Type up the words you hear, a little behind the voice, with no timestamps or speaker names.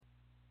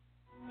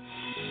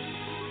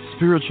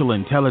Spiritual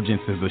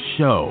Intelligence is a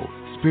show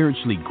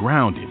spiritually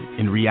grounded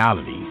in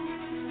reality.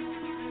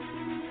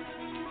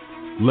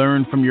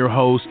 Learn from your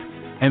host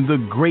and the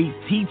great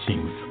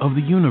teachings of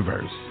the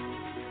universe.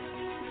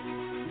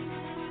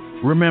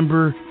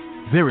 Remember,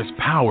 there is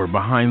power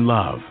behind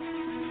love,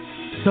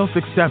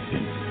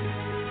 self-acceptance,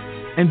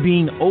 and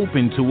being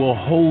open to a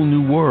whole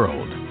new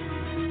world.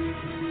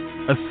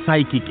 A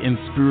psychic and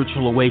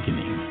spiritual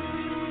awakening.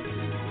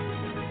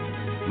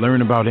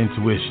 Learn about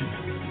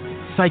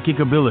intuition, psychic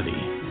ability,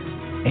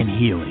 and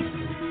healing.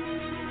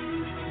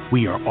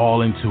 We are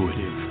all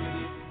intuitive.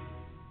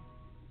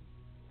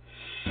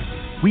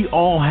 We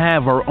all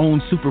have our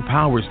own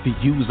superpowers to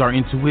use our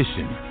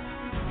intuition.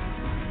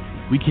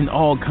 We can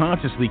all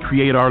consciously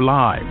create our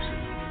lives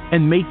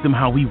and make them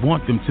how we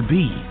want them to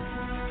be.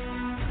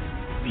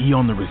 Be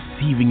on the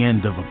receiving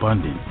end of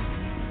abundance.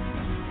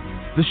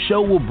 The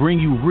show will bring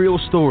you real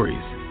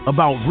stories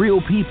about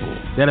real people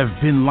that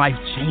have been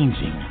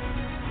life-changing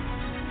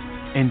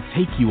and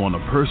take you on a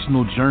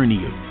personal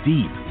journey of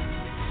deep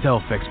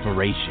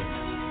self-exploration.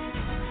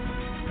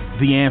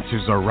 The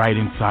answers are right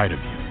inside of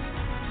you.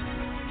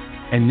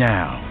 And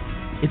now,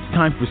 it's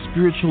time for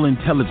Spiritual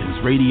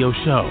Intelligence Radio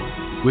Show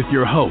with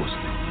your host,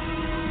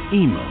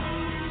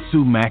 Ema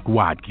Sumac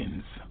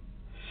Watkins.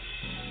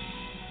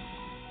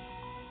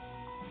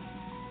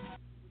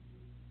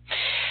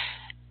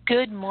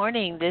 Good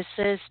morning. This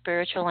is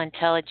Spiritual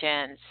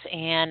Intelligence,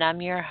 and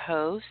I'm your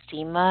host,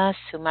 Ema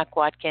Sumac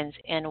Watkins,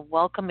 and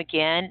welcome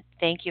again.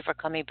 Thank you for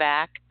coming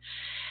back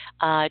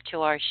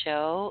to our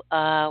show.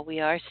 We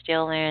are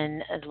still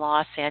in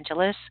Los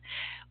Angeles.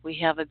 We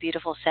have a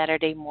beautiful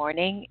Saturday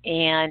morning,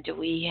 and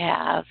we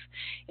have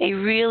a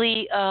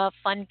really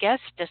fun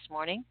guest this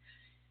morning.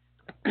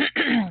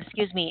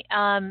 Excuse me.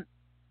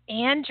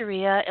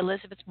 Andrea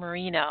Elizabeth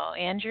Marino.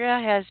 Andrea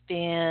has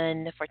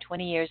been for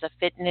 20 years a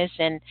fitness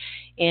and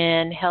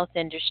in health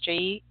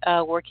industry,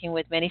 working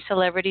with many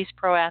celebrities,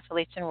 pro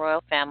athletes, and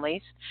royal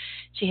families.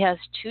 She has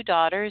two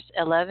daughters,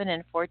 11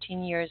 and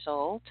 14 years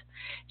old.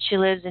 She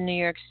lives in New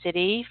York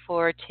City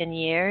for 10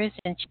 years,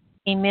 and she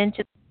came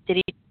into the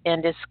city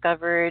and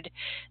discovered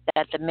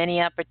that the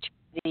many opportunities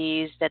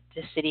that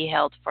the city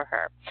held for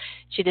her.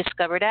 She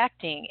discovered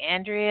acting.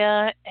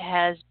 Andrea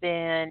has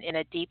been in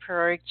a deep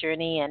heroic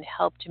journey and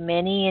helped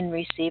many and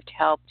received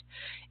help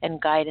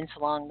and guidance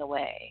along the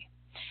way.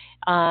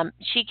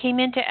 She came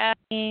into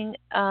acting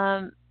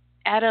as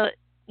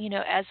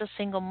a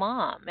single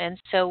mom, and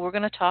so we're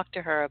going to talk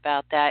to her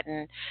about that.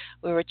 And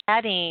we were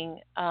chatting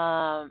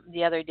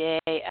the other day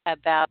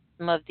about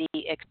some of the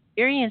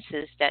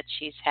experiences that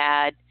she's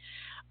had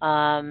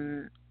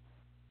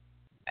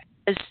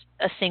as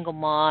a single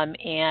mom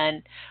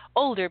and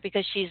older,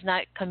 because she's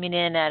not coming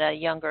in at a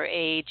younger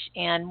age,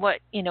 and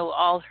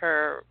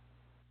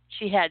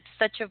she had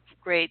such a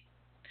great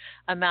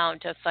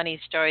amount of funny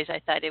stories.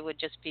 I thought it would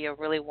just be a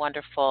really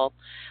wonderful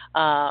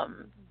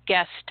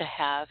guest to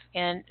have,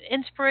 and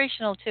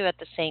inspirational too at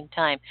the same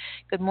time.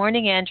 Good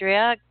morning,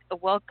 Andrea.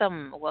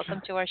 Welcome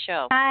to our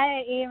show.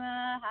 Hi,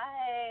 Ema.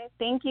 Hi.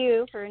 Thank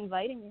you for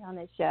inviting me on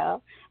this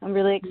show. I'm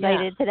really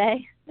excited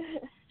today.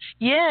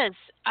 Yes,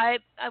 I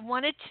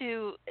wanted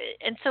to,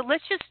 and so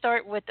let's just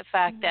start with the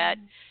fact that,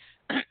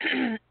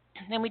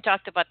 and we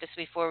talked about this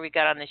before we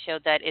got on the show,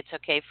 that it's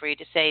okay for you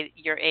to say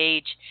your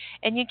age,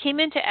 and you came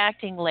into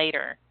acting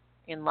later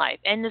in life,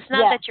 and it's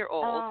not that you're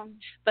old,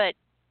 but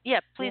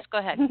please go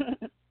ahead.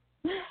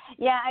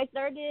 I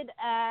started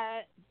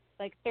at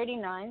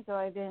 39, so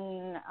I've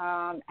been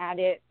at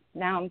it,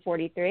 now I'm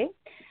 43.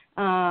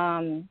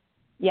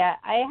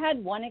 I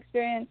had one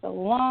experience a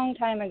long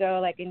time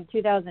ago, in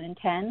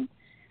 2010,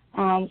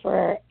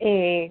 for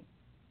a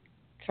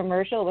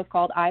commercial. It was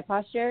called Eye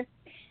Posture,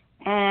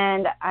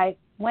 and I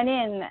went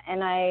in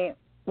and I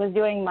was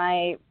doing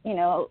my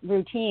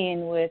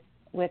routine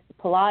with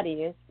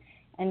Pilates,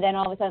 and then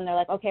all of a sudden they're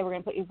like, okay, we're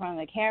going to put you in front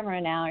of the camera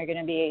now, you're going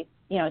to be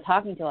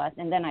talking to us,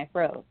 and then I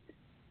froze.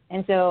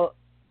 And so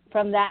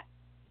from that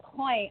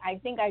point, I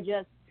think I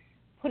just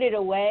put it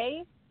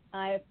away.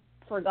 I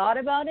forgot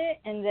about it,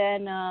 and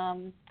then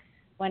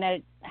when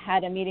I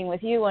had a meeting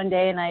with you one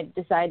day and I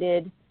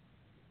decided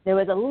there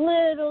was a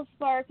little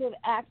spark of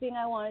acting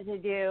I wanted to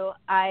do,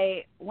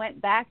 I went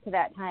back to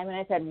that time and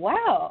I said,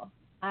 wow,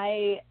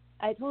 I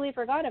totally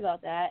forgot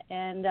about that,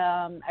 and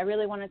I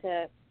really wanted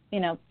to,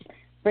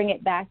 bring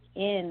it back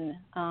in.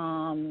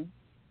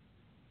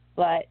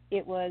 But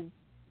it was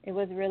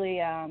really,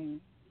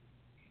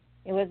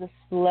 it was a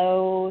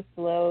slow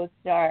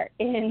start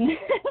in.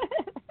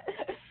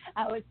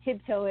 I was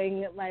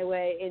tiptoeing my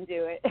way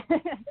into it.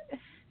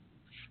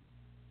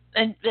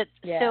 And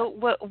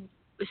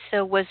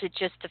so was it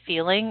just the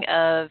feeling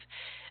of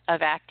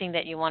acting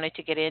that you wanted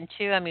to get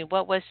into? I mean,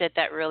 what was it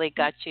that really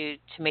got you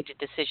to make the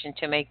decision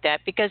to make that?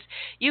 Because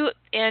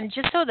and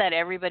just so that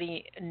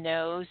everybody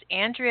knows,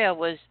 Andrea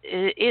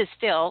is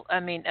still,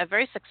 a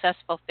very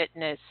successful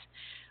fitness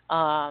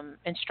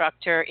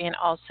instructor and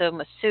also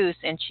masseuse,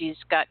 and she's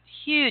got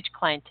huge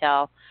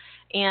clientele,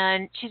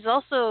 and she's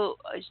also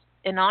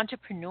an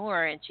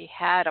entrepreneur, and she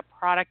had a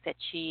product that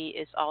she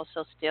is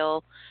also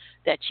still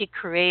that she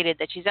created,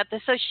 that she's at the,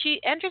 so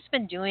Andrea's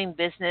been doing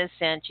business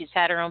and she's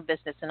had her own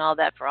business and all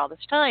that for all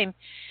this time.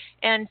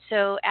 And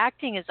so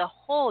acting is a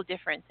whole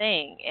different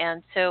thing.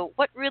 And so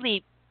what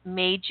really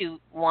made you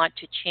want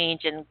to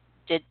change and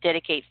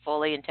dedicate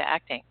fully into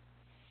acting?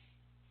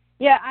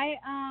 Yeah, I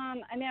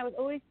mean, I was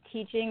always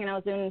teaching, and I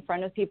was in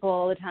front of people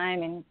all the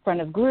time, in front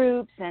of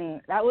groups,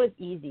 and that was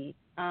easy.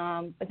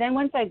 But then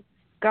once I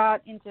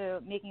got into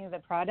making the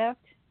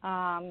product,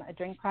 a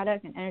drink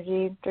product, an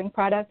energy drink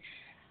product,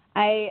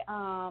 I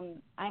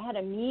had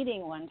a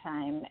meeting one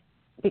time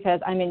because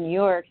I'm in New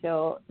York,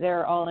 so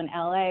they're all in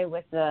LA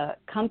with the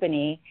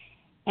company,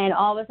 and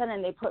all of a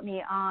sudden they put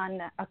me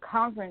on a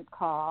conference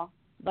call,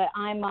 but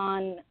I'm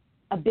on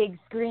a big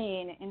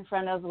screen in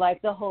front of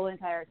like the whole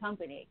entire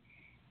company.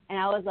 And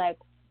I was like,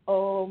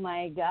 oh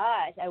my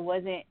gosh, I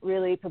wasn't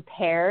really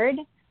prepared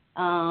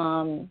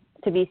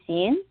to be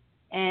seen,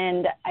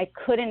 and I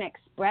couldn't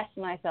express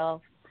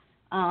myself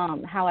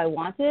how I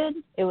wanted.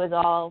 It was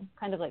all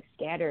kind of like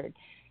scattered.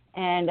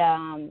 And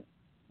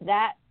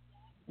that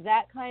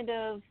kind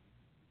of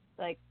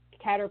like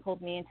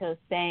catapulted me into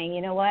saying,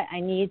 you know what, I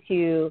need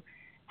to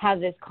have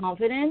this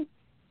confidence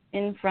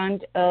in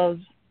front of,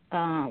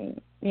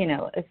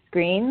 a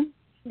screen,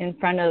 in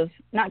front of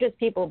not just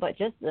people, but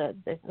just the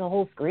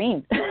whole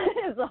screen.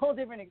 It's a whole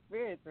different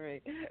experience for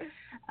me.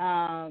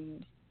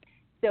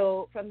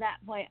 So from that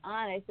point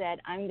on, I said,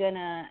 I'm going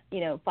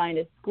to, find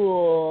a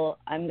school.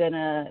 I'm going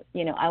to,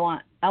 I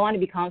want to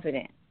be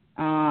confident.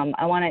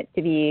 I want it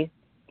to be,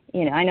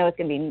 I know it's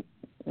going to be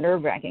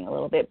nerve-wracking a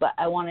little bit, but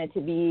I want it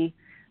to be,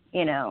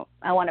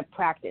 I want to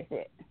practice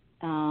it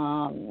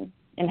and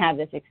have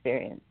this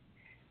experience.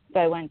 So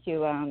I went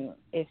to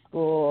a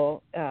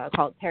school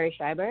called Terry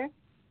Schreiber.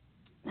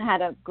 I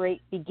had a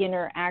great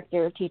beginner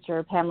actor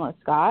teacher, Pamela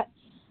Scott.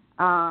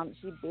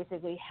 She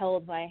basically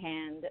held my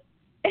hand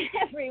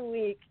every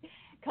week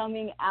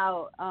coming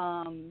out.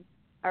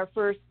 Our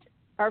first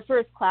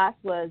class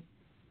was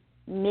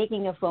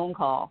making a phone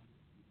call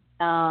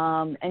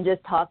and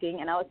just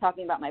talking, and I was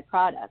talking about my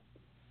product.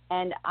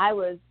 And I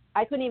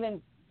couldn't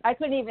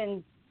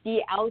even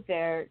be out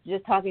there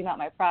just talking about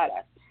my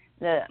product.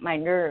 My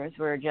nerves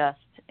were just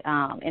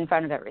in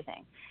front of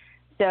everything.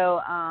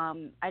 So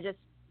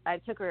I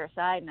took her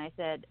aside and I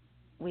said,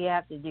 we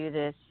have to do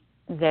this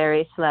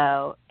very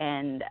slow,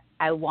 and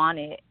I want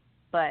it,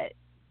 but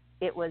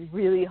it was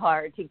really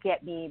hard to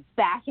get me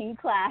back in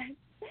class.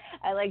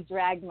 I like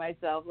dragged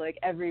myself like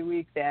every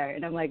week there,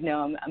 and I'm like,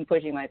 no, I'm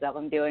pushing myself.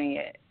 I'm doing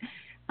it.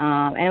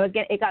 And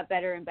it got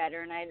better and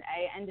better, and I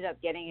ended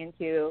up getting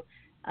into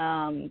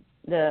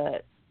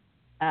the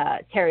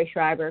Terry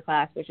Schreiber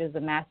class, which is the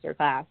master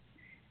class,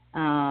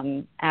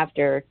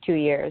 after 2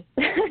 years.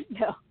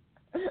 So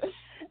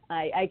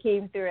I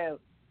came through.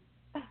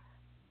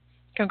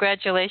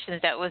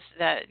 Congratulations. That was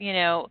that,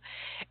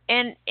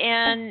 and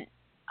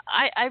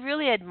I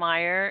really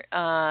admire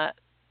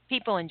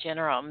people in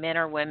general, men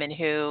or women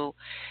who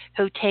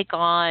take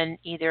on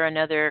either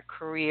another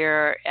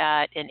career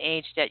at an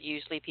age that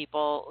usually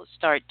people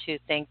start to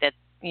think that,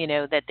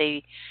 that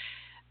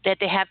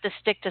they have to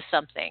stick to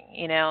something,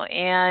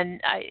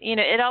 and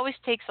it always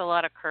takes a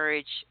lot of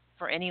courage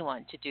for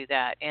anyone to do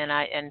that.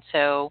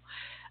 So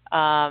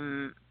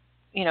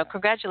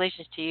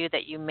congratulations to you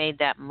that you made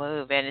that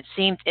move. And it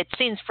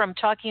seems from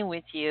talking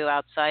with you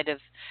outside of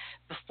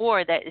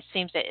before that it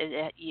seems that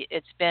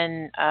it's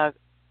been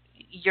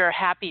you're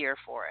happier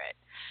for it.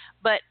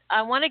 But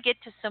I want to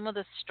get to some of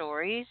the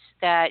stories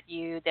that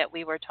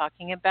we were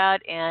talking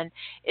about, and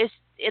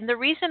the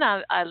reason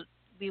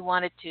we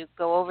wanted to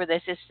go over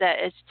this is that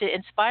it's to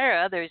inspire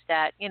others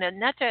that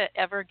not to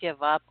ever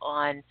give up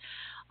on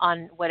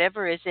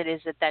whatever it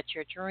is that's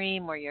your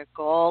dream or your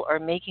goal or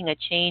making a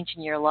change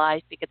in your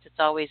life, because it's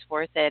always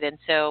worth it. And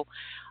so,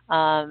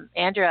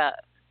 Andrea,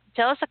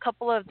 tell us a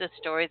couple of the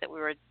stories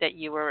that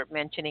you were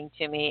mentioning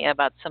to me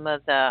about some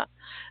of the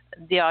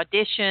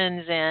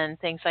auditions and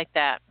things like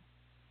that.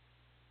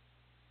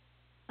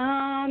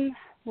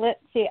 Let's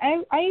see.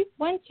 I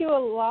went to a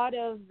lot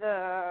of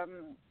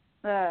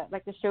the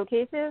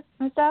showcases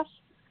and stuff.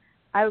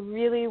 I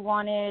really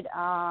wanted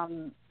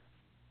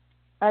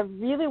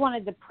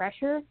the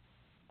pressure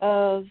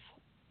of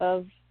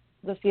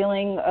the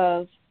feeling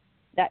of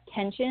that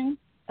tension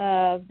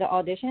of the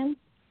audition.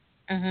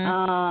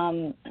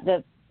 Mm-hmm.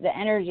 The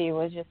energy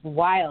was just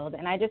wild,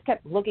 and I just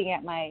kept looking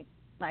at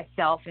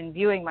myself and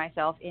viewing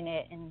myself in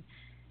it, and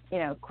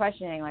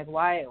questioning like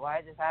why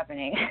is this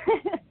happening?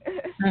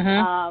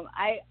 Mm-hmm.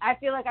 I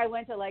feel like I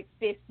went to like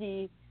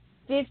 50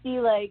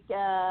 like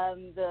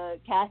the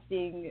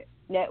casting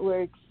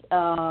networks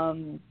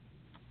and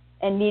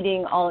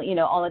meeting all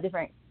the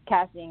different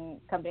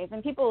casting companies,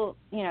 and people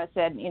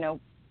said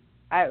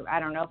I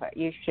don't know if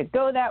you should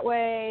go that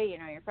way,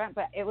 your friend,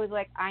 but it was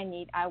like I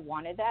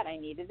wanted that, I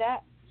needed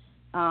that.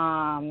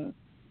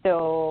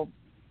 So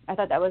I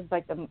thought that was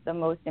like the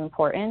most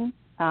important,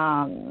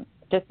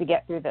 just to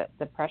get through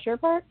the pressure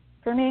part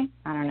for me.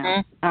 I don't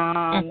know.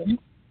 Mm-hmm.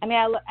 I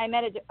mean, I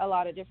met a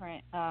lot of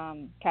different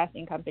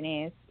casting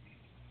companies,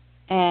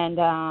 and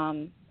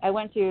I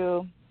went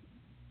to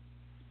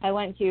I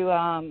went to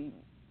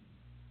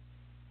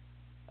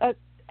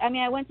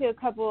I went to a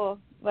couple,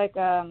 like,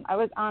 I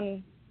was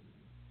on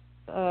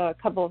a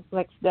couple,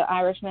 like, The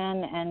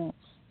Irishman and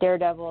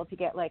Daredevil, to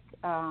get, like,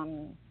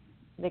 the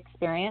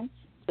experience,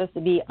 just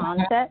to be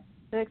on set,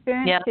 the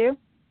experience too,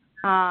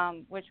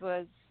 which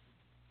was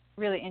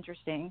really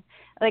interesting.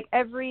 Like,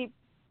 every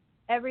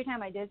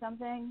time I did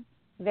something,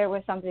 there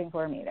was something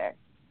for me there,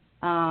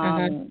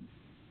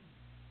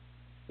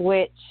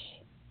 which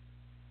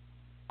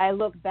I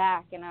look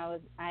back and I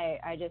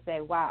just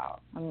say, wow,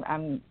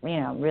 I'm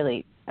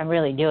really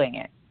doing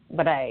it,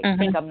 but I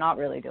think I'm not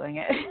really doing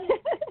it.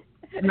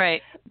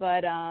 Right.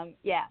 But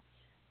yeah.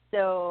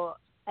 So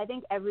I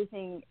think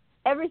everything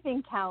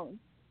counts.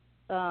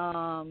 So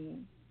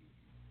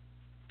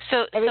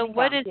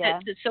what counts,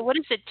 is it? So what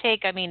does it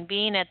take? I mean,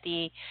 being at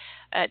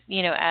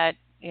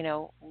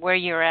where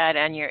you're at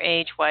and your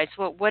age wise,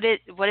 what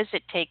does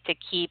it take to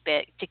keep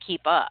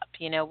up?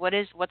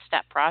 What's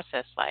that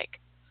process like?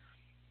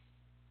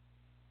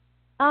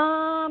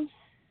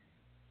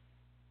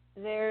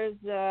 There's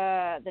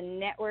the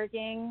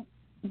networking,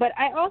 but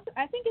I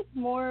think it's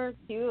more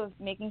too of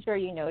making sure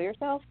you know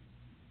yourself.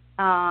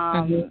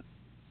 The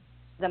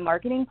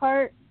marketing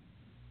part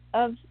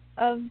of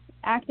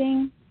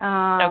acting.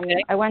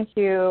 Okay. I went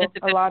to That's a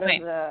good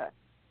point.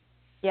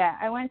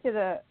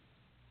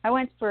 I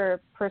went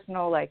for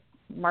personal, like,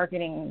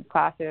 marketing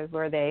classes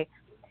where they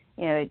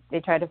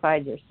try to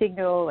find your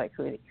signal, like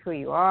who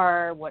you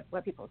are,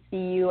 what people see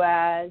you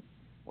as,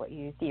 what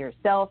you see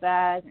yourself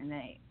as, and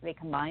they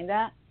combine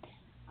that.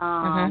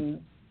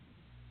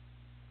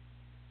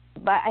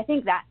 But I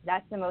think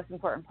that's the most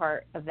important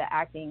part of the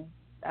acting,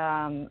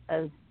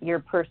 of your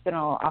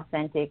personal,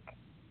 authentic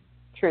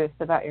truth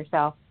about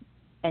yourself,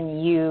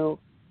 and you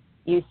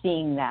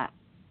seeing that.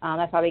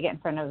 That's why we get in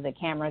front of the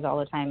cameras all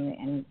the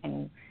time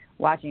and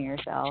watching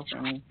yourself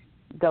and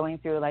going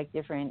through, like,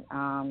 different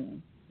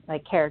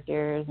like,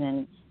 characters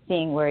and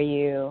seeing where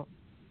you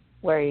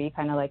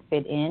kind of, like,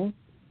 fit in.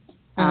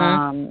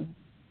 I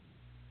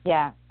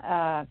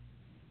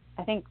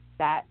think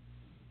that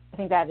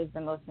is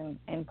the most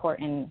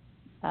important,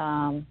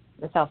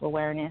 the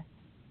self-awareness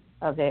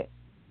of it,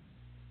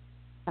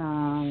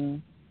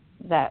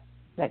 that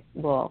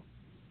will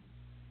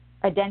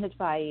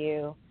identify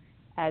you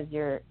as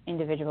your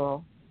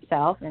individual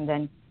self, and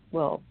then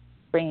will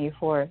bring you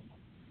forth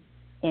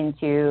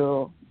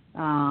into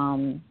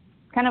kind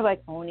of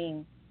like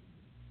owning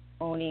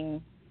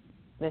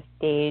the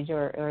stage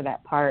or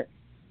that part,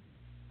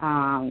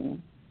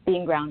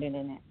 being grounded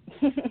in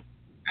it.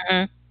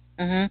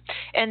 And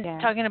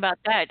talking about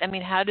that, I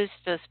mean, how does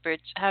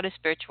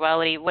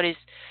spirituality? What is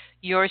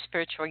your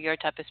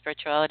type of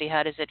spirituality?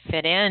 How does it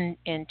fit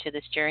into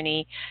this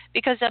journey?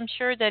 Because I'm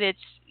sure that it's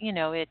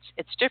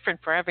different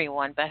for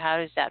everyone. But how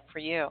is that for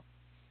you?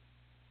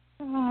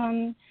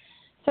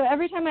 So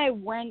every time I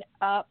went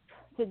up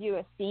to do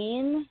a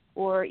scene,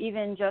 or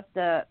even just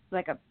if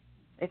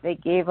they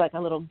gave, like, a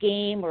little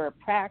game or a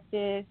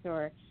practice,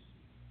 or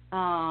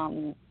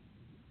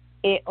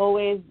it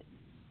always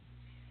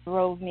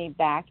drove me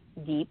back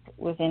deep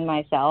within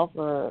myself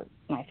or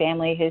my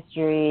family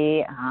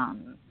history,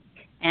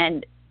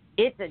 and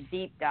it's a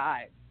deep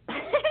dive.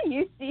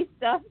 You see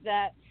stuff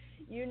that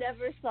you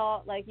never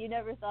thought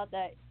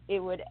that it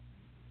would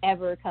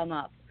ever come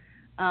up,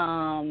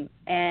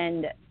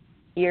 and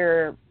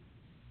you're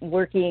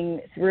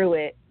working through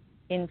it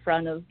in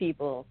front of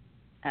people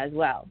as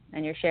well,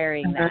 and you're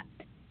sharing that.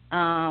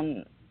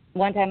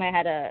 One time I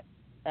had I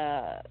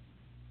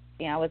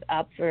was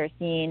up for a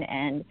scene,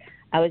 and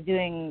I was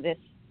doing this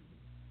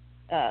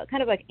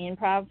kind of like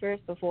improv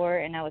first before,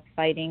 and I was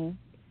fighting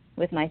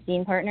with my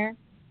scene partner.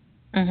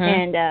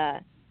 And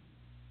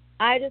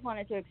I just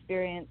wanted to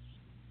experience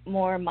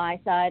more my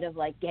side of,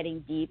 like, getting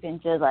deep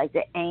into, like,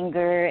 the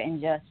anger, and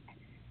just,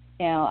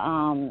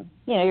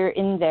 you're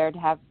in there to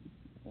have,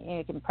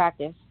 you can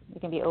practice, you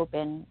can be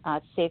open,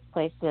 it's a safe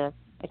place to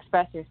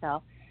express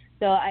yourself.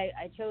 So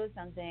I chose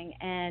something,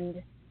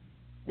 and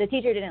the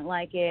teacher didn't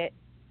like it,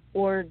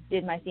 or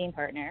did my scene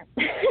partner.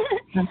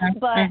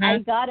 But I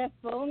got a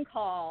phone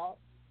call,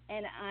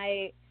 and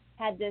I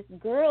had this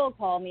girl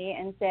call me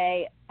and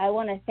say, I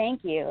want to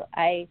thank you.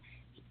 I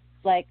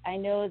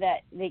know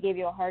that they gave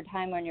you a hard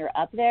time when you're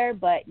up there,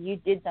 but you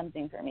did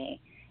something for me,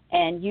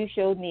 and you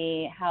showed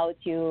me how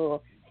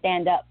to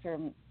stand up for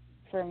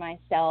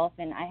myself,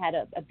 and I had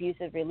an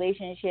abusive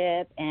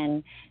relationship,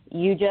 and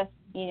you just,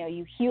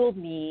 you healed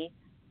me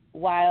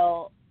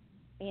while,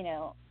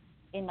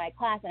 in my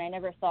class, and I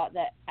never thought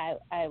that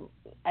I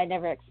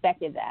never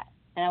expected that,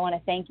 and I want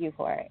to thank you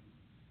for it.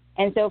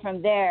 And so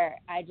from there,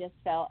 I just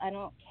felt, I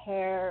don't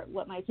care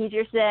what my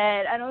teacher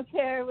said, I don't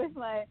care with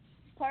my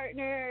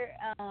partner,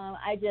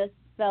 I just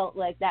felt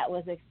like that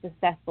was a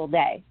successful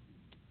day.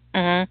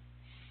 So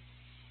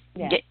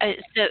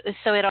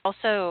it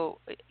also,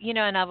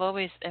 and I've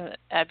always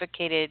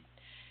advocated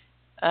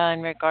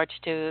in regards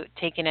to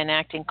taking an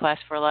acting class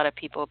for a lot of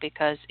people,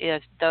 because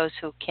if those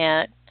who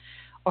can't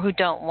or who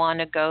don't want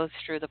to go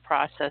through the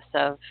process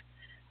of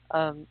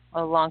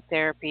long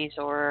therapies,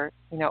 or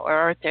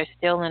or if they're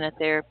still in a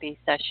therapy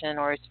session,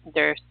 or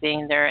they're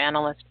seeing their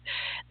analyst,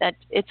 that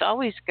it's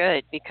always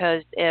good,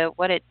 because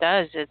what it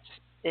does,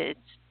 it's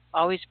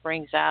always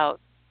brings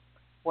out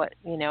what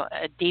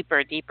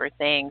deeper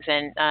things,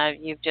 and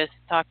you've just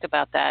talked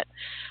about that.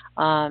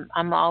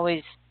 I'm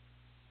always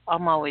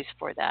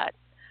for that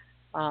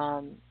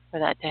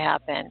to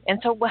happen. And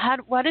so,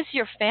 what does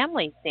your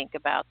family think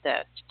about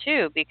this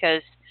too?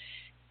 Because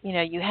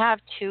you have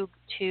two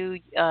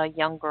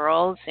young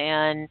girls,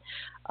 and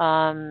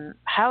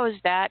how is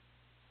that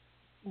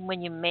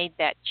when you made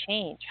that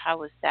change? How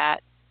was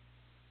that?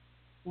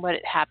 What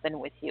happened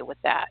with you with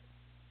that?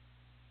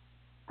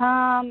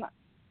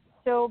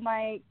 So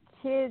my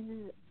kids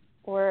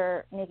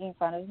were making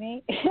fun of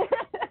me.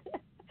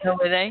 Oh,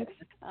 were they?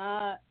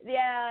 Yeah,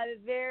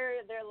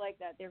 they're like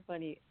that. They're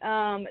funny.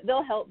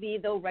 They'll help me.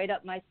 They'll write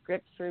up my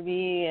scripts for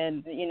me,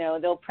 and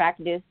they'll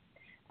practice.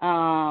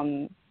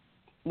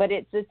 But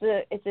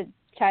it's a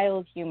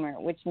child humor,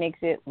 which makes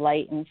it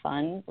light and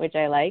fun, which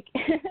I like.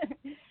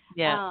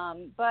 Yeah.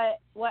 But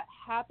what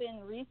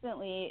happened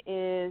recently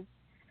is,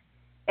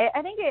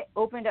 I think it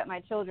opened up my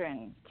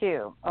children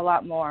too a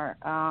lot more.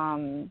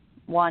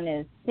 One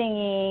is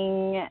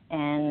singing,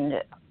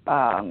 and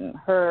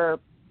her,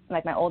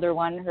 like my older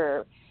one,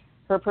 her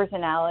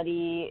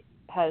personality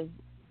has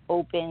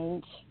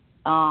opened,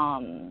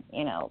 so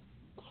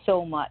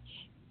much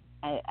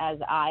as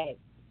I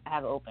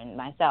have opened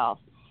myself.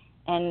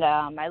 And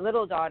my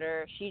little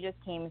daughter, she just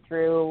came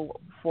through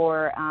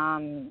for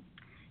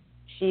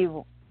she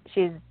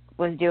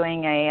was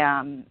doing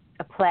a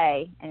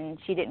play, and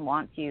she didn't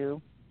want to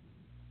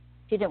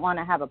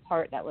have a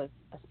part that was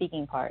a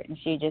speaking part, and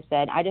she just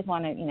said, I just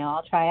want to,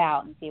 I'll try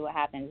out and see what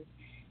happens,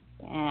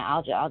 and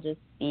I'll just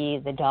be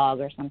the dog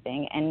or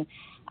something. And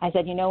I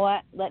said, you know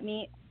what, let's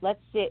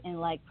sit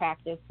and like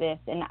practice this.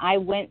 And I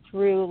went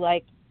through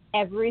like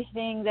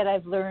everything that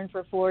I've learned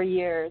for 4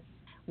 years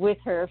with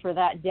her for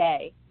that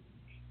day.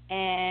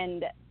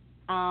 And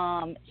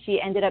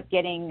she ended up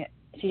trying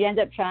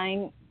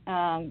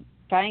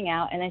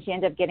out, and then she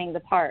ended up getting the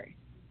part.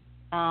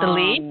 The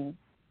lead?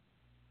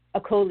 A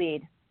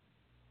co-lead.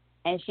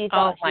 And she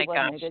thought she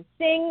wasn't gosh. a good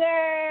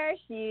singer.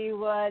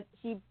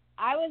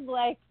 I was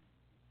like,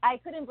 I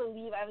couldn't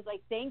believe, I was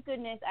like, thank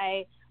goodness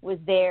I was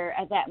there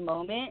at that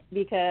moment,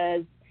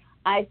 because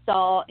I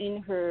saw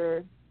in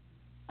her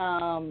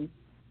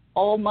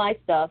all my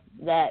stuff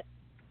that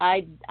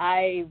I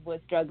was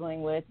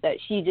struggling with, that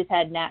she just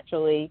had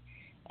naturally,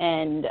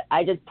 and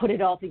I just put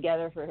it all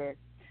together for her.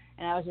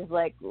 And I was just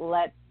like,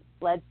 let's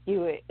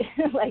do it.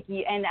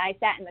 And I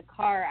sat in the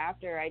car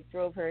after I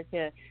drove her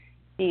to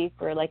see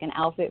for like an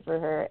outfit for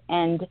her,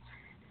 and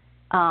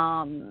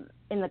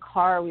in the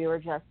car we were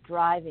just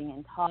driving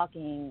and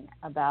talking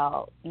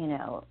about,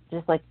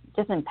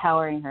 just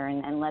empowering her,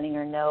 and letting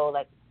her know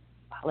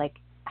like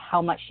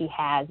how much she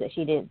has that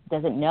she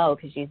doesn't know,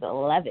 because she's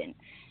 11.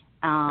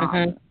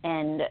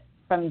 And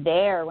from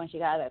there, when she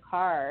got out of the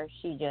car,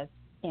 she just,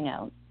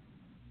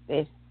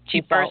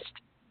 she felt burst,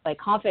 like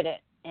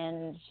confident,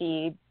 and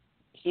she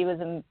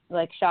was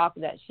like shocked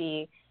that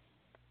she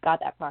got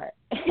that part.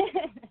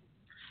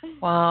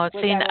 Wow,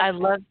 see, I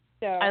love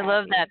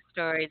that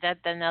story.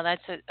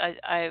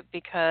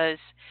 Because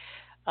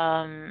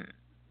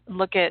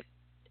look at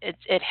it.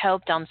 It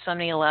helped on so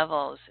many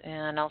levels,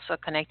 and also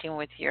connecting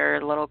with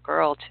your little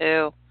girl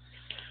too.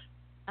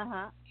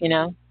 Yeah.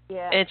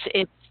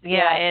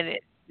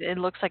 It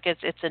looks like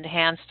it's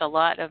enhanced a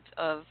lot of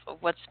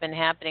what's been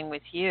happening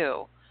with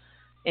you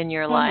in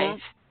your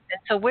life. And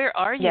so where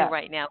are you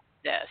right now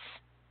with this?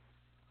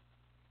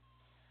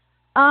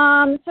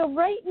 So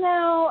right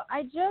now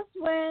I just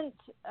went,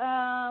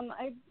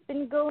 I've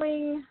been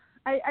going,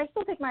 I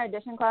still take my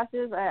audition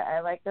classes.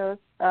 I like those.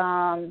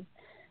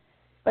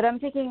 But I'm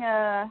taking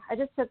I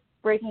just took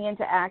Breaking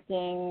Into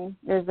Acting.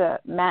 There's a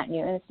Matt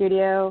Newton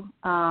studio.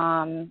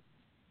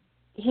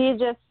 He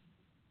just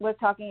was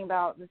talking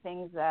about the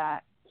things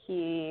that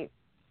there's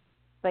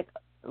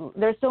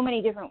so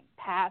many different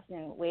paths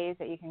and ways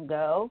that you can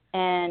go,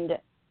 and,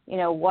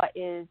 what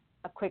is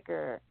a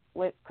quicker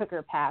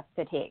path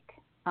to take.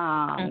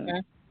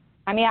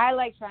 I mean, I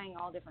like trying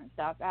all different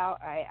stuff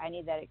out. I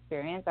need that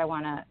experience. I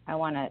wanna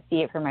see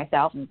it for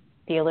myself and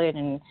feel it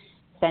and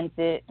sense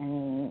it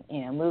and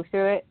move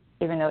through it,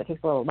 even though it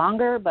takes a little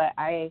longer. But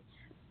I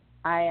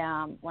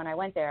when I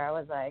went there, I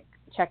was like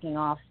checking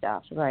off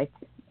stuff. Like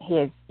he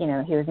was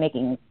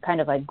making kind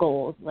of like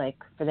goals, like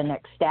for the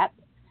next step.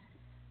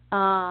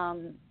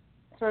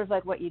 Sort of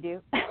like what you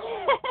do.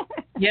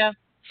 Yeah.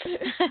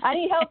 I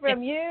need help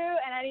from you,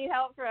 and I need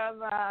help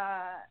from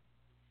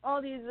all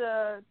these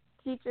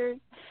teachers.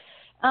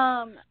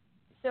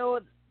 So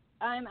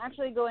I'm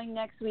actually going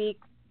next week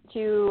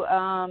to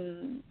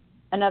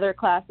another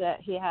class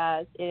that he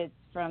has. It's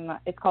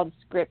called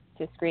Script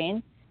to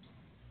Screen.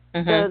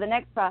 So the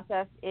next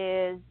process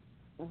is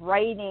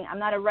writing. I'm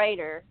not a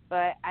writer,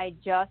 but I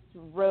just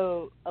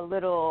wrote a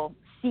little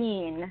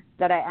scene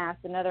that I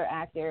asked another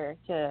actor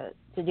to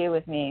do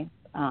with me.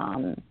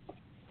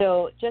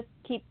 So just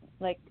keep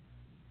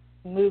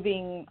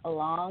moving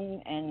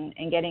along and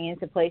getting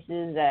into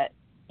places that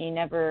you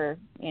never,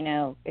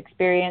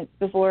 experienced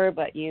before,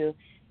 but you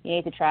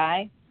need to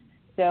try.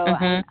 So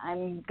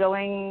I'm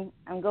going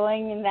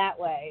in that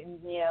way,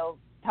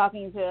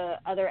 talking to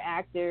other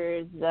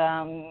actors,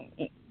 kind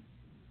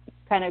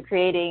of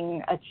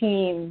creating a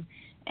team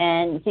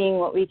and seeing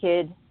what we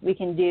can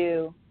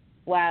do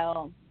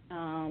while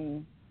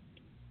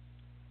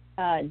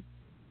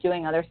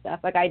doing other stuff.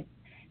 Like I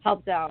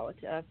helped out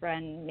a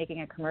friend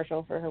making a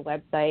commercial for her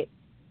website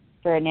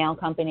for a nail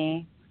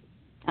company,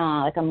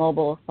 like a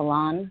mobile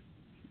salon.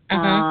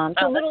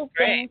 So little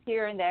things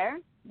here and there.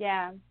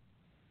 Yeah.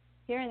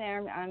 Here and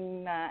there.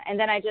 And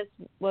then I just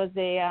was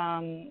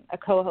a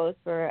co-host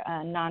for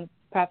a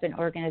nonprofit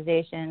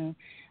organization.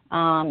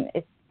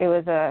 It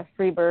was a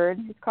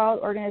Freebird, it's called,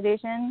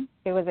 organization.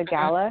 It was a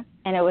gala,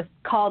 and it was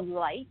called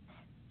Light,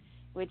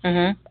 which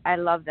is, I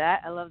love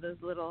that. I love those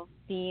little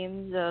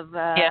themes of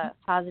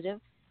positive.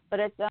 But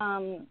it's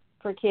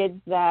for kids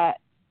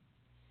that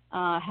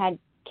had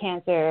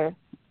cancer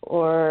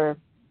or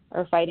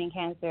fighting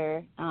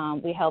cancer.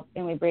 We help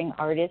and we bring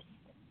artists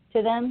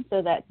to them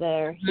so that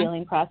their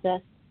healing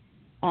process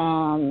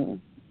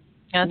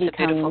that's a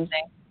beautiful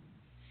thing.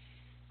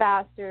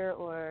 Faster,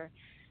 or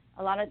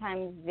a lot of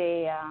times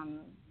they're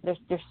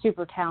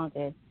super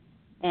talented,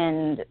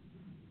 and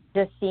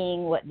just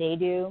seeing what they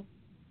do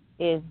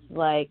is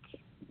like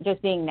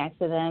just being next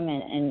to them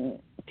and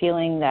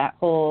feeling that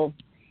whole,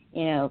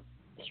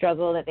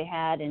 struggle that they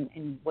had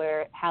and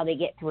how they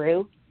get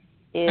through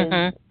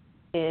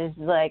is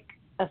like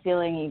a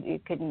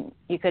feeling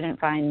you couldn't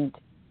find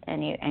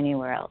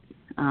anywhere else.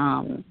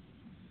 And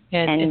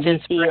you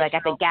see, like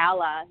at the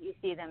gala, you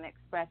see them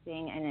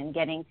expressing and then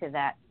getting to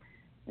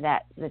the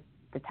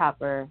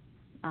topper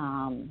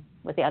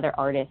with the other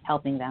artists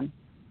helping them.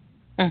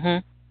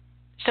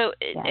 So,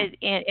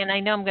 and I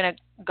know I'm going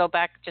to go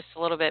back just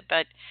a little bit,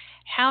 but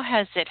how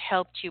has it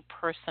helped you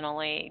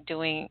personally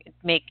going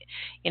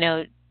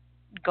into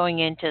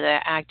the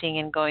acting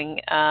and going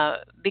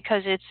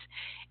because it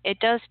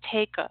does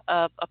take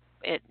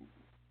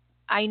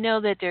I know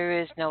that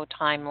there is no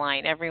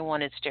timeline.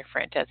 Everyone is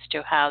different as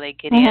to how they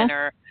get in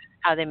or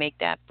how they make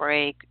that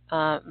break.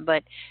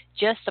 But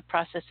just the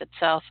process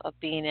itself of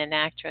being an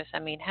actress, I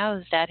mean, how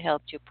has that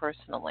helped you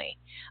personally?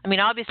 I mean,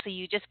 obviously,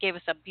 you just gave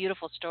us a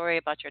beautiful story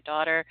about your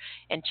daughter,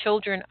 and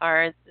children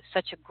are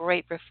such a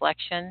great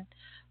reflection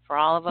for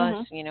all of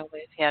us,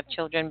 if you have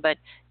children. But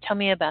tell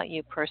me about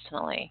you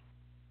personally.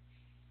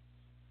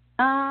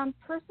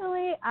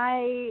 Personally,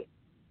 I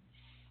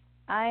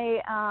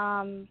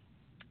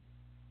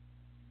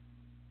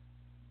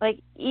like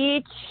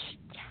each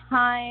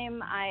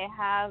time I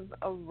have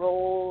a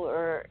role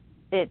or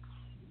it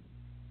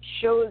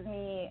shows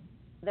me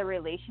the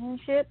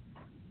relationship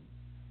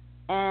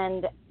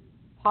and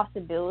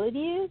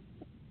possibilities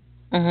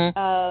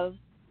of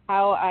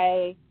how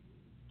I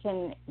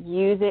can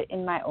use it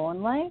in my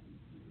own life.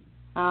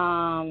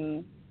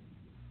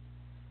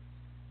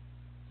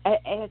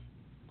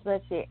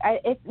 Let's see.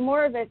 It's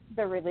more of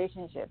the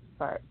relationship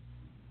part.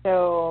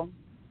 So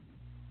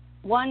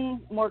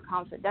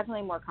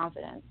definitely more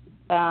confidence.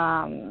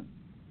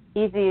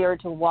 Easier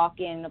to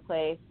walk in a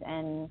place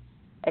and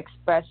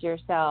express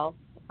yourself.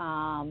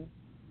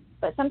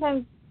 But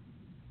sometimes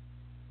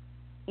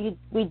we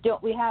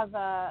have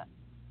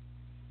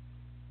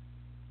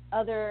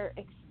other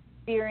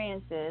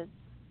experiences,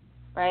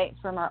 right,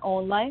 from our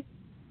own life,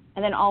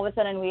 and then all of a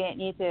sudden we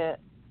need to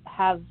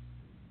have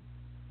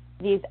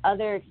these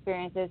other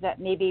experiences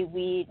that maybe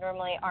we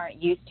normally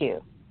aren't used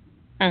to.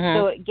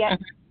 So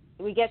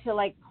we get to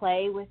like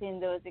play within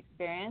those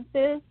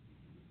experiences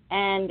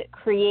and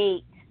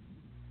create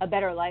a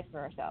better life for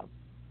ourselves.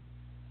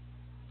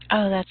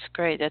 Oh, that's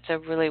great. That's a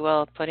really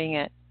well putting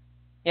it.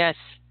 Yes.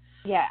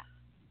 Yeah.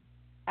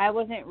 I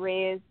wasn't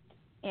raised,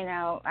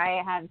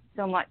 I had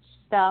so much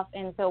stuff,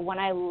 and so when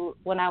I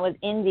was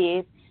in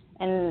these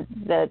and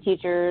the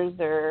teachers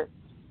or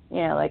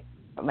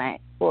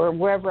or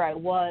wherever I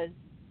was,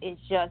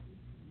 it's just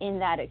in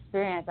that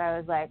experience I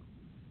was like,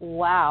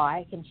 wow,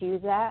 I can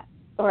choose that,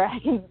 or I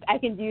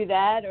can do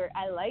that, or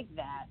I like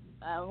that.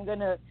 I'm going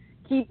to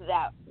keep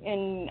that,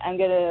 and I'm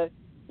going to,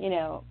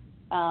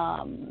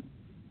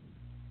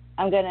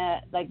 I'm going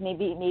to, like,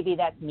 maybe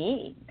that's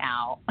me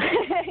now,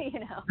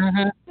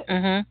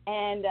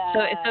 And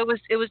so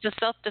it was the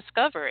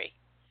self-discovery.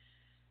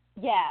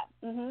 Yeah.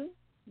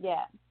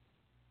 Yeah.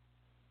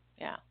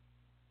 Yeah.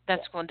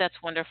 That's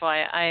wonderful.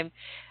 I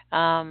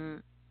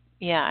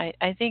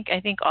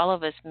think all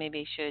of us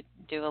maybe should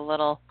do a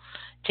little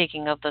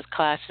taking of those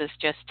classes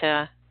just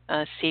to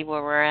see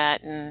where we're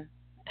at and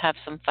have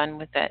some fun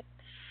with it.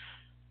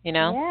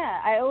 Yeah,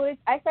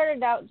 I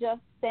started out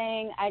just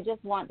saying I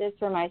just want this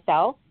for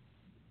myself.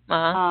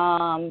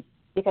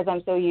 Because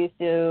I'm so used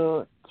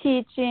to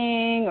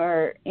teaching,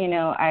 or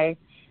I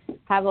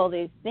have all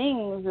these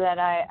things that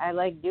I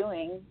like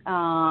doing.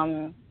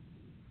 And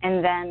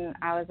then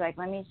I was like,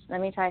 let me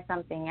try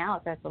something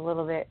else that's it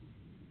was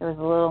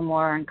a little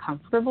more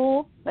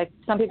uncomfortable. Like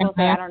some people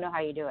say, I don't know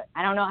how you do it.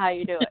 I don't know how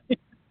you do it.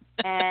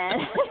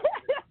 And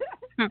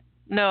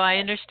No, I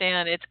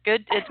understand. It's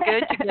good. It's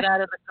good to get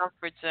out of the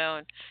comfort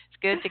zone. It's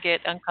good to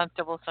get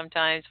uncomfortable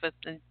sometimes with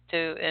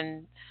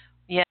and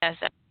yes,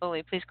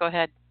 absolutely. Please go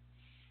ahead.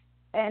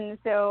 And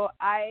so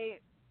I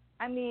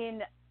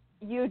mean,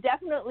 you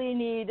definitely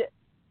need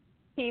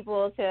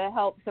people to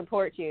help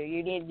support you.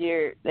 You need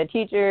the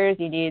teachers,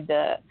 you need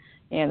the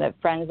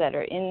friends that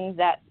are in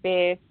that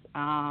space.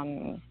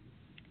 I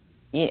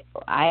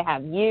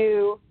have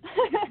you.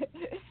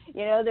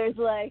 There's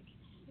like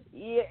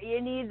you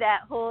need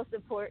that whole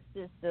support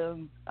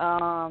system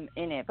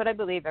in it. But I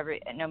believe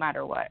no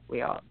matter what,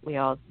 we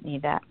all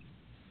need that.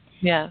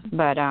 Yeah.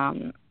 But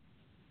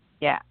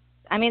yeah.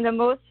 I mean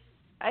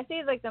I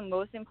say like the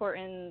most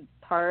important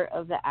part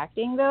of the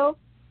acting though.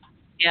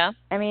 Yeah.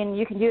 I mean,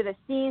 you can do the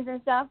scenes and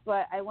stuff,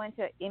 but I went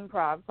to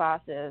improv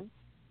classes,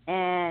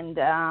 and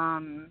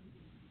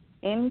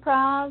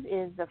improv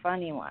is the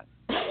funny one.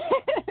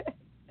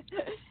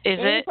 Is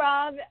it?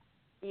 Improv,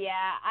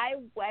 yeah. I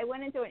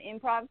went into an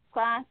improv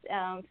class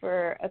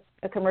for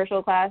a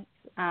commercial class.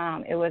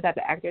 It was at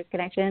the Actors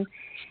Connection,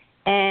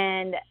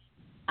 and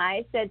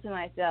I said to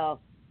myself,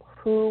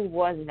 "Who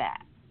was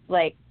that?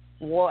 Like,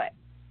 what?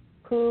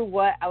 Who?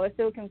 What?" I was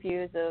so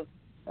confused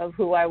of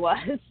who I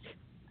was.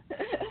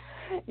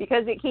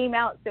 Because it came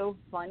out so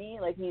funny,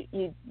 like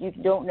you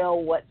don't know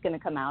what's going to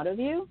come out of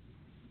you,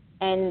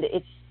 and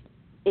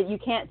you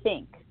can't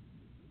think.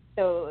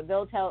 So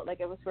they'll tell,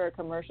 like it was for a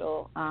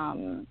commercial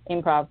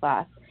improv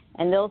class,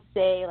 and they'll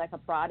say like a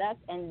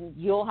product, and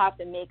you'll have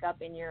to make up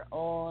in your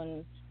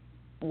own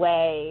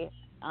way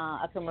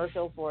a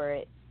commercial for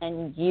it,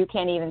 and you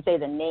can't even say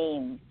the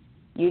name.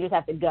 You just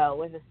have to go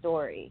with the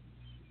story,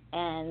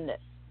 and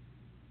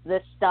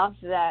the stuff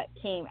that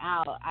came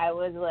out, I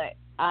was like,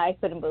 I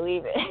couldn't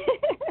believe it.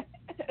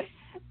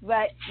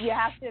 But you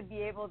have to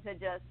be able to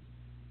just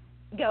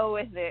go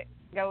with it,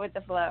 go with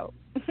the flow.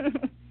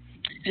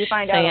 You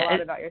find out a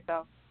lot about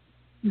yourself.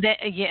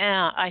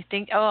 Yeah, I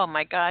think. Oh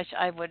my gosh,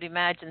 I would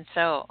imagine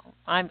so.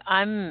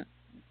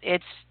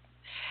 It's.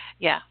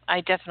 Yeah,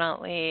 I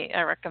definitely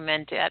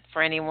recommend that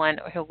for anyone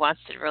who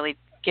wants to really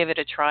give it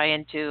a try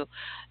and do.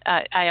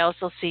 I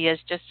also see as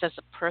just as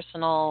a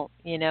personal,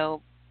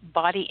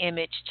 body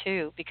image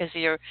too, because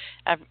you're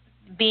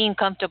being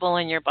comfortable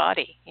in your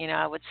body.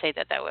 I would say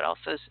that would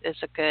also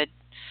is a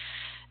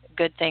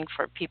good thing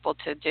for people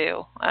to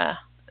do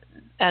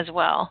as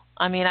well.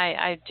 I mean,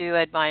 I do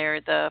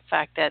admire the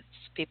fact that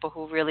people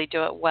who really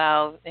do it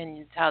well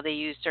and how they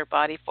use their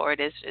body for it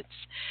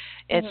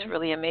it's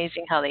really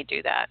amazing how they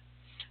do that.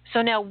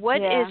 So now,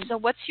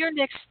 what's your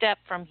next step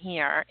from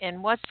here,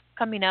 and what's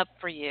coming up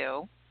for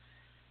you?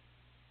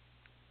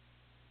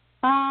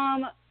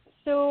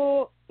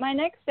 So my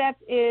next step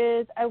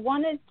is I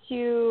wanted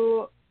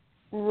to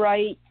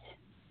write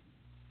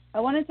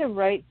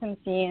some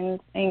scenes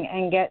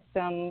and get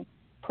some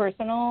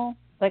personal,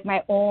 like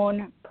my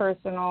own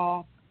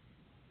personal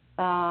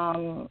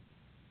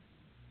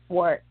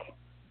work.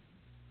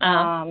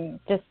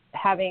 Just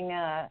having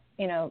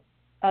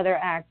other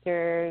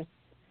actors.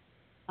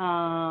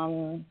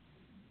 I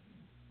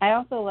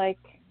also like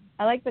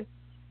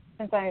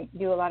since I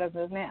do a lot of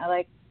movement, I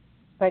like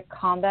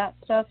combat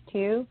stuff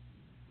too.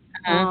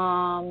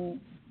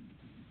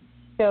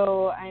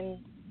 So I'm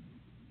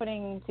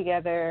putting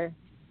together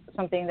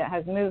something that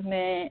has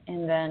movement,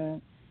 and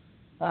then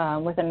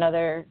with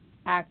another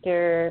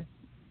actor,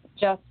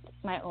 just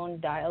my own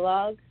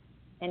dialogue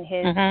and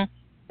his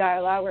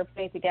dialogue we're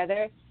putting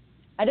together.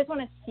 I just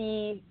want to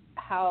see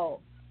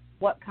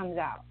what comes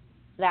out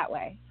that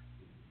way.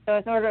 So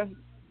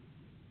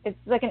it's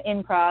like an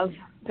improv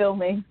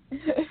filming.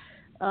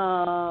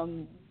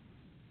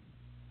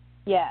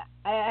 Yeah,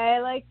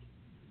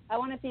 I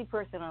want to see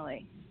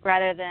personally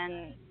rather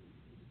than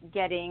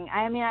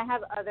I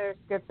have other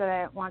scripts that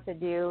I want to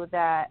do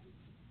that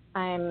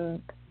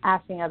I'm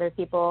asking other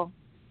people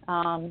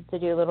to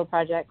do little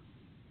projects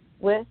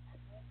with.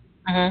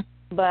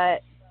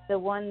 But the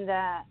one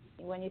that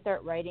when you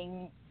start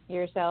writing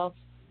yourself,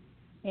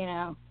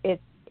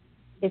 it's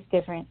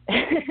different.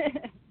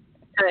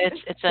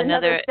 It's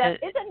another step.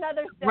 It's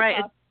another step right.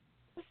 up.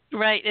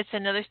 Right, it's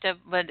another step,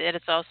 but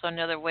it's also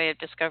another way of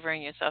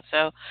discovering yourself.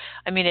 So,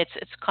 I mean, it's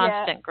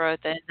constant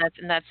growth, and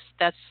that's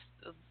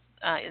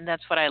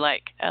what I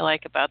like. I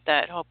like about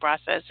that whole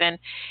process, and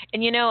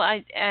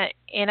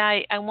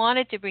I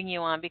wanted to bring you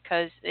on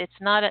because it's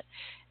not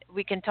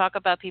we can talk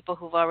about people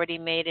who've already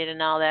made it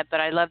and all that, but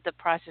I love the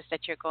process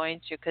that you're going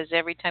through, because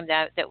every time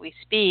that we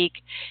speak,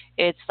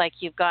 it's like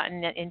you've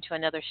gotten into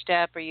another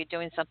step or you're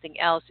doing something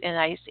else, and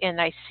I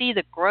see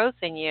the growth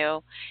in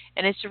you,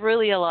 and it's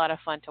really a lot of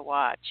fun to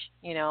watch.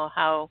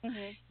 How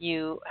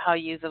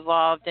you've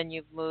evolved and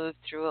you've moved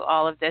through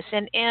all of this,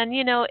 and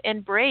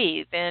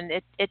brave, and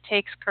it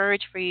takes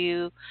courage for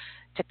you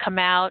to come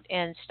out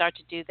and start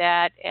to do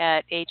that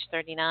at age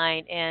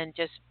 39 and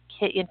just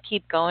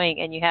keep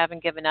going, and you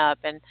haven't given up.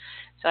 And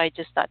so I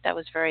just thought that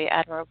was very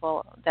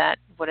admirable, that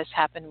what has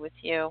happened with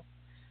you.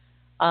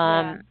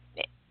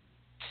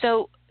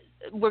 So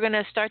we're going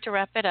to start to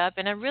wrap it up,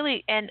 and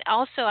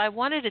also I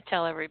wanted to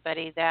tell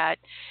everybody that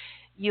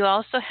you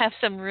also have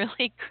some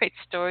really great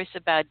stories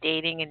about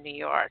dating in New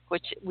York,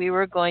 which we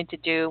were going to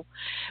do.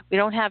 We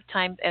don't have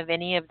time of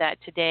any of that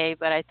today,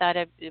 but I thought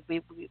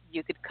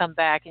you could come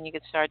back and you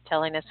could start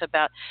telling us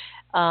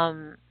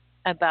um,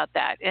 about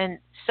that and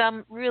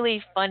some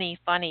really funny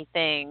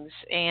things.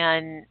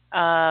 And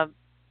so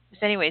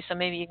anyway, so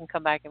maybe you can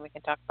come back and we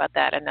can talk about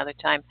that another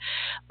time.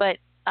 But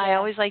I Yeah,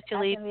 always like to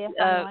that's leave. gonna be a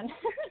fun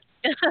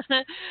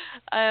one.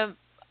 um,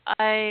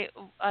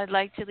 I'd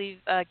like to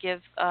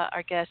give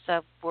our guests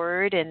a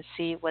word and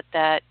see what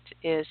that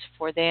is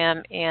for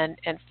them, and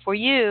for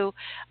you,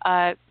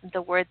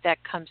 the word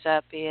that comes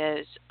up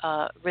is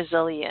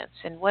resilience.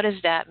 And what does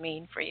that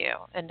mean for you,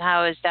 and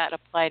how is that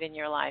applied in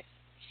your life?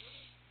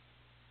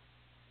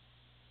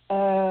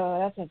 Oh,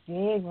 that's a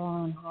big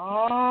one.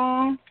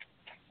 Oh,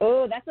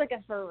 that's like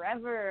a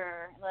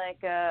forever.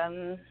 Like,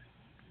 I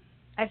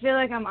feel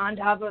like I'm on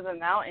top of a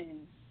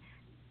mountain.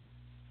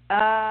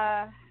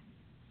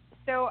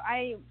 So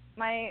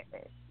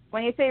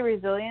when you say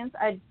resilience,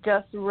 I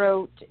just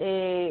wrote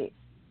a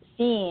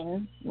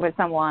scene with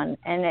someone,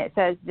 and it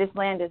says, "This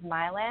land is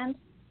my land."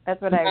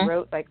 That's what I Mm-hmm.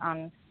 wrote,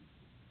 and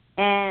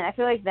I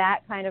feel like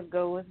that kind of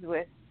goes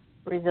with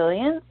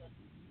resilience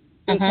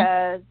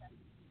because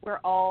we're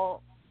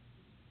all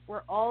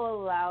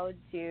allowed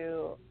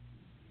to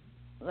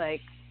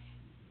like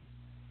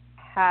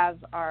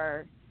have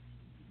our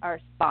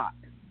spot,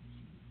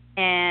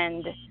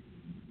 and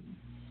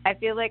I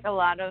feel like a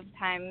lot of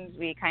times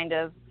we kind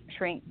of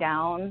shrink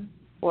down,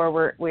 or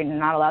we're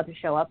not allowed to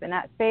show up in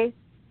that space.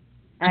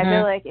 And I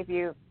feel like if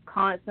you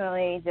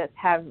constantly just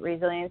have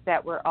resilience,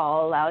 that we're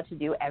all allowed to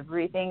do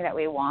everything that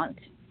we want,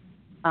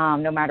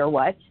 no matter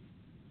what,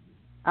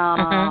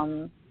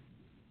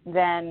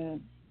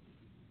 then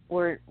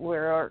we're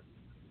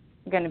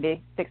going to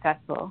be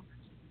successful.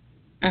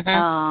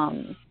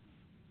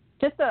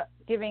 Just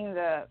giving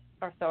the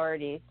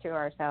authority to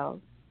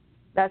ourselves.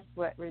 That's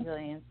what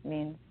resilience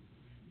means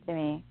to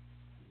me.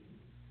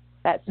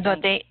 That's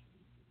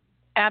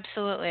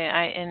absolutely.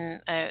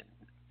 I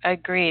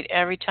agreed.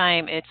 Every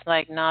time it's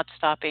like not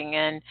stopping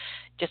and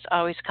just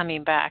always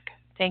coming back.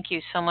 Thank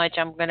you so much.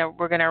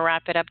 We're gonna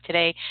wrap it up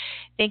today.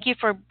 Thank you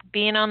for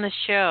being on the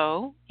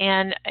show,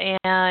 and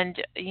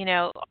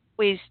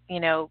always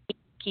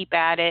keep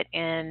at it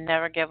and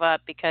never give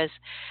up, because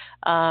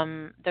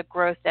the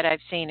growth that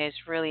I've seen is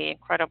really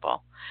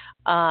incredible.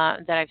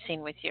 That I've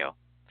seen with you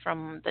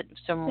from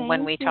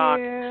when we talk.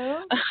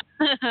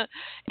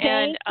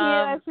 Thank you.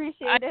 I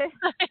appreciate it.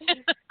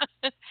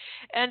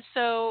 And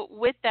so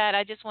with that,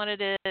 I just wanted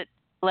to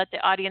let the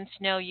audience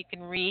know you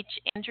can reach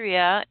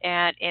Andrea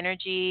at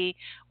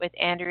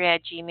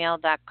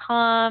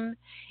energywithandrea@gmail.com.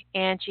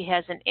 And she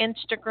has an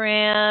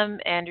Instagram,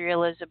 Andrea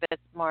Elizabeth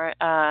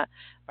Marino.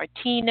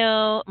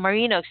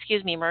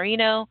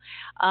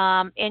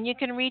 And you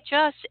can reach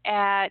us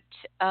at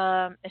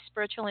a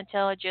Spiritual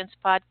Intelligence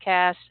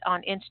Podcast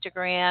on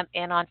Instagram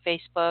and on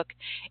Facebook.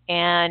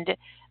 And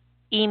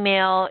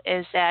email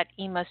is at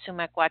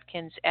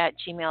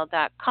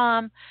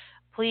emasumac@gmail.com.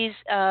 Please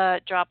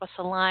drop us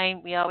a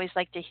line. We always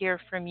like to hear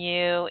from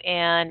you,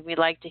 and we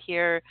like to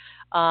hear,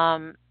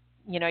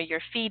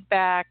 your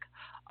feedback.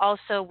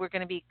 Also, we're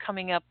going to be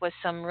coming up with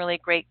some really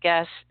great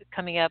guests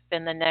coming up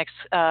in the next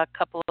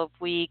couple of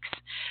weeks.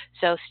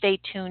 So stay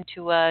tuned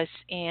to us,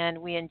 and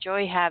we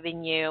enjoy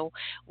having you.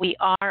 We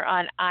are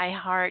on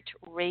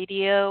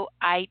iHeartRadio,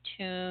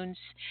 iTunes,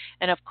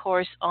 and of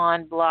course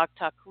on Blog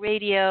Talk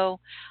Radio.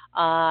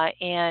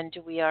 And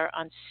we are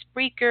on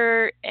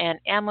Spreaker and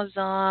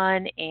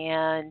Amazon,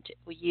 and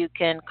you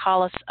can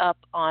call us up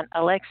on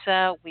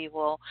Alexa. We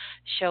will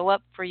show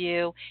up for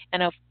you.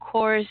 And of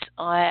course,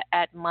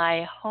 at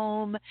my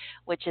home,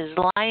 which is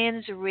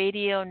Lions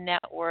Radio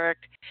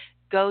Network,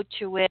 go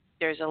to it.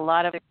 There's a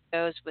lot of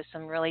shows with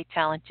some really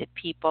talented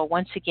people.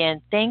 Once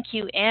again, thank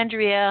you,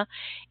 Andrea,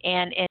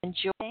 and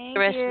enjoy the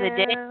rest of the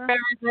day,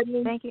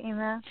 everybody. Thank you,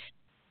 Emma.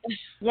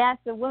 Yes,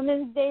 the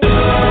Women's Day.